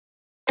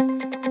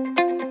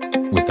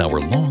our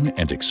long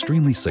and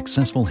extremely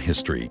successful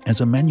history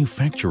as a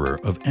manufacturer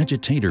of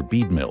agitator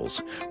bead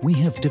mills, we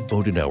have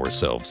devoted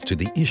ourselves to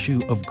the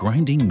issue of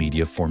grinding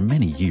media for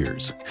many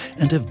years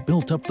and have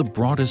built up the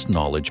broadest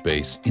knowledge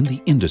base in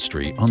the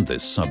industry on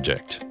this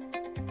subject.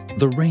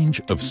 The range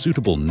of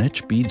suitable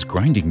niche beads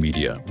grinding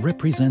media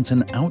represents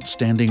an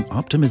outstanding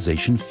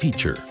optimization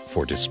feature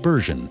for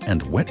dispersion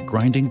and wet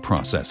grinding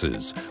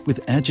processes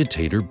with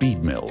agitator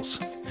bead mills.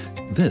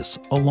 This,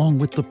 along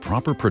with the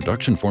proper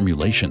production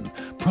formulation,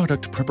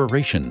 product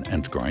preparation,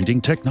 and grinding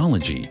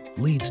technology,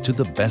 leads to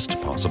the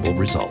best possible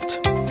result.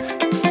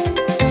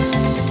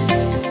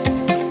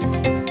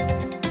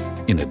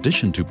 In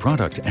addition to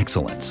product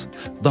excellence,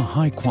 the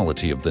high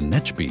quality of the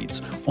niche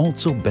beads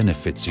also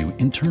benefits you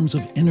in terms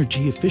of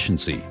energy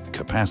efficiency,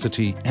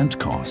 capacity, and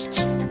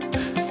costs.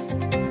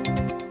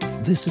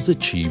 This is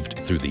achieved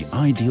through the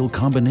ideal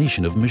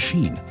combination of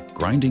machine,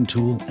 grinding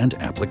tool, and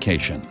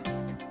application.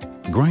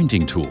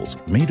 Grinding tools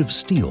made of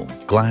steel,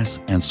 glass,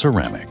 and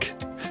ceramic.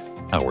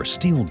 Our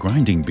steel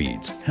grinding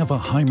beads have a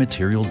high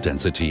material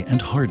density and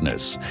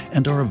hardness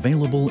and are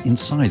available in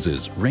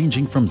sizes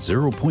ranging from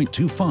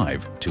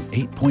 0.25 to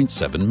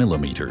 8.7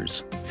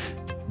 millimeters.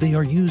 They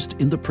are used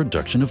in the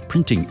production of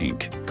printing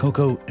ink,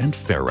 cocoa, and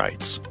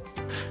ferrites.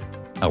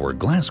 Our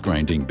glass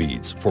grinding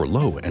beads for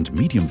low and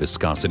medium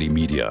viscosity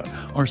media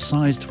are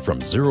sized from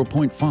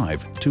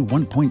 0.5 to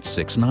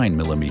 1.69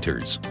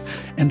 millimeters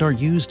and are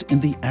used in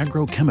the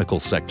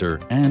agrochemical sector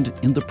and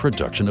in the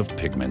production of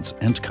pigments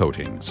and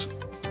coatings.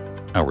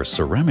 Our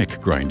ceramic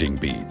grinding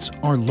beads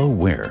are low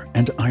wear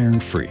and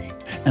iron-free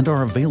and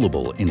are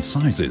available in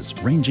sizes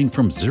ranging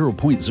from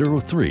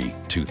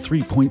 0.03 to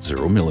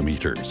 3.0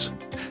 millimeters.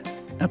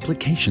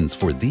 Applications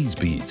for these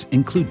beads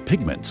include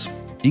pigments,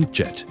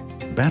 inkjet,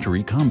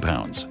 battery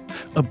compounds,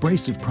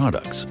 abrasive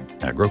products,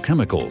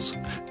 agrochemicals,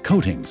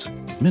 coatings,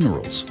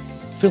 minerals,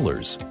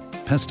 fillers,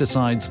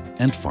 pesticides,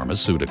 and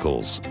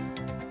pharmaceuticals.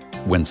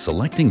 When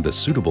selecting the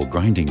suitable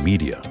grinding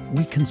media,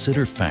 we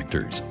consider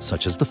factors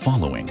such as the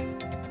following: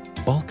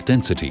 bulk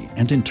density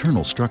and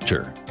internal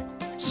structure,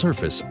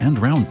 surface and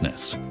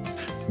roundness,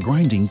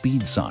 grinding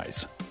bead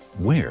size,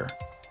 wear,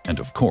 and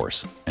of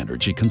course,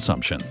 energy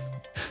consumption.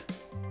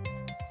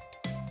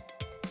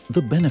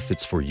 The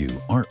benefits for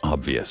you are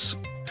obvious.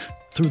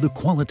 Through the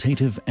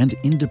qualitative and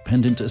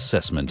independent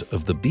assessment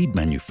of the bead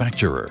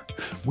manufacturer,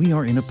 we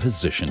are in a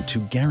position to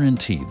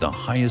guarantee the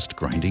highest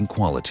grinding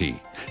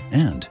quality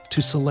and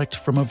to select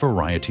from a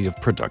variety of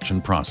production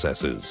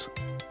processes.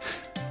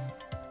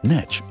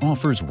 Netch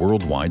offers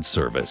worldwide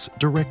service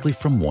directly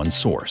from one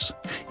source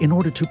in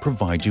order to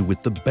provide you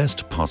with the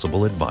best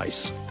possible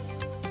advice.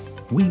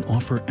 We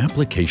offer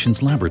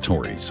applications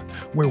laboratories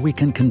where we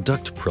can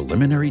conduct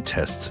preliminary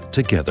tests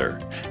together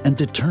and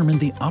determine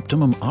the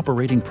optimum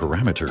operating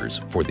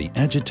parameters for the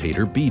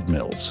agitator bead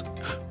mills.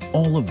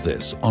 All of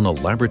this on a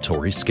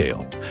laboratory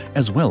scale,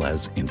 as well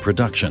as in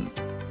production.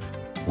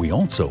 We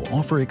also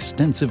offer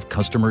extensive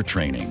customer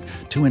training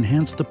to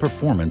enhance the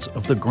performance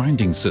of the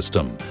grinding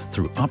system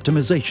through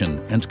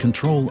optimization and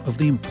control of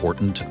the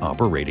important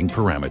operating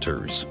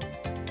parameters.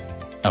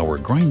 Our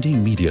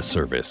grinding media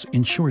service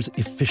ensures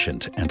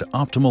efficient and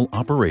optimal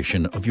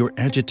operation of your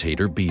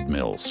agitator bead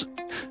mills.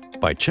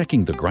 By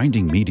checking the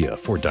grinding media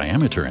for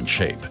diameter and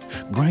shape,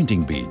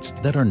 grinding beads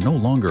that are no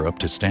longer up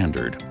to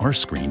standard are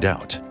screened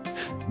out.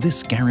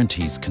 This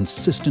guarantees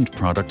consistent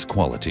product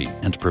quality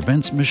and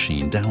prevents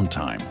machine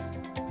downtime.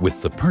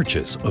 With the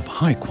purchase of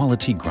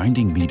high-quality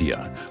grinding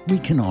media, we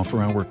can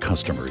offer our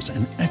customers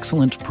an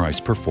excellent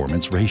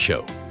price-performance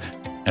ratio.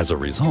 As a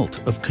result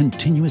of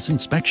continuous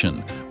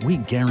inspection, we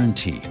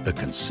guarantee a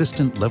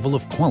consistent level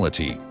of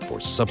quality for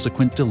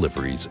subsequent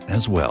deliveries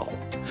as well.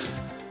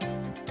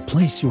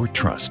 Place your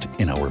trust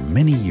in our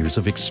many years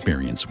of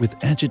experience with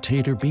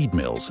agitator bead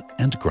mills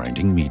and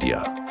grinding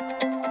media.